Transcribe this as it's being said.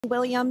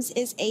Williams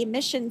is a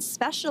mission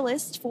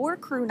specialist for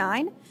Crew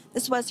 9.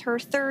 This was her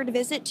third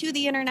visit to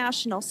the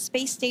International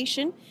Space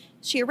Station.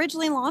 She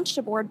originally launched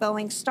aboard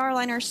Boeing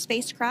Starliner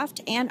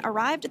spacecraft and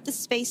arrived at the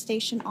space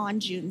station on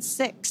June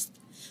 6th.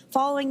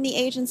 Following the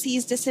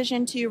agency's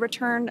decision to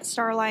return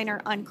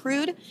Starliner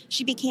uncrewed,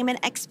 she became an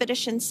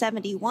Expedition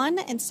 71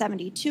 and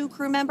 72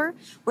 crew member,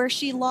 where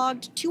she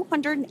logged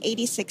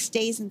 286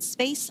 days in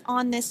space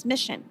on this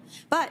mission.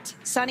 But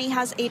Sunny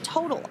has a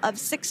total of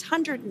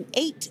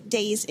 608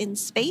 days in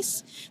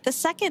space, the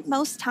second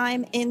most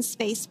time in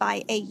space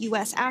by a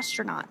U.S.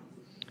 astronaut.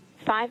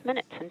 5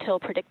 minutes until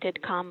predicted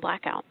calm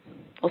blackout.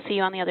 We'll see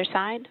you on the other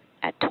side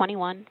at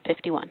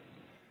 21:51.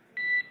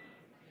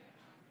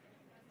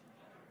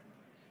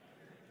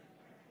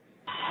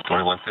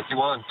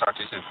 21:51. Talk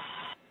to you soon.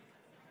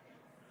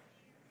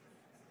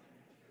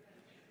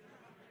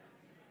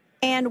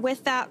 And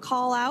with that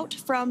call out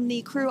from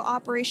the crew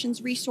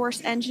operations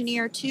resource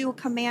engineer to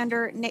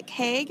Commander Nick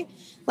Hague,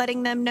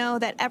 letting them know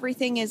that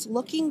everything is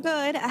looking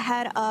good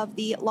ahead of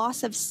the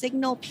loss of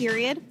signal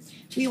period.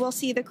 We will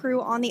see the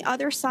crew on the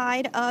other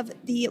side of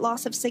the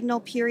loss of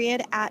signal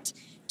period at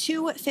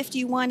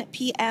 2:51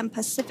 p.m.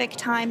 Pacific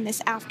time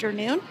this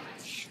afternoon.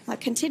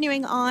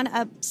 Continuing on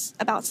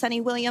about Sunny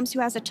Williams, who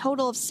has a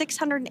total of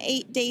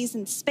 608 days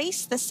in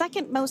space, the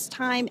second most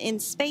time in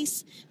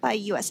space by a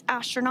U.S.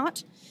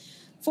 astronaut.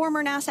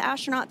 Former NASA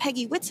astronaut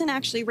Peggy Whitson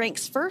actually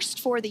ranks first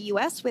for the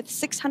U.S. with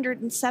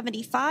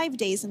 675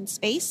 days in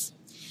space.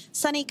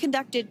 Sunny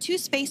conducted 2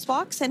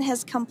 spacewalks and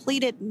has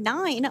completed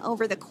 9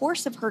 over the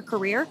course of her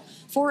career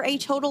for a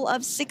total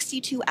of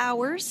 62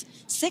 hours,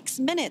 6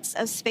 minutes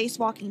of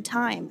spacewalking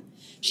time.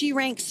 She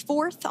ranks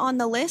 4th on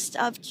the list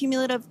of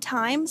cumulative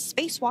time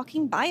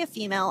spacewalking by a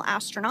female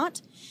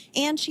astronaut,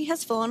 and she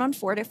has flown on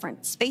 4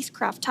 different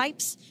spacecraft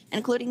types,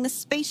 including the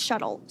Space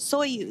Shuttle,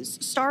 Soyuz,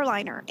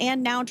 Starliner,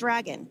 and now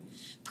Dragon.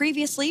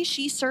 Previously,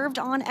 she served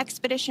on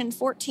Expedition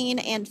 14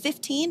 and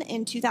 15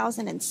 in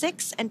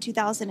 2006 and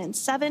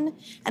 2007,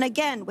 and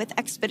again with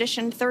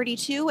Expedition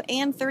 32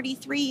 and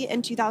 33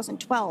 in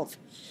 2012.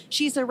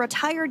 She's a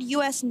retired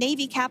U.S.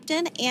 Navy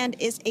captain and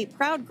is a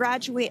proud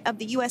graduate of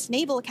the U.S.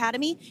 Naval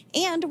Academy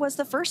and was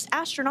the first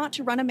astronaut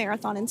to run a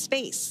marathon in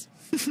space.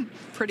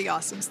 Pretty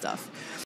awesome stuff.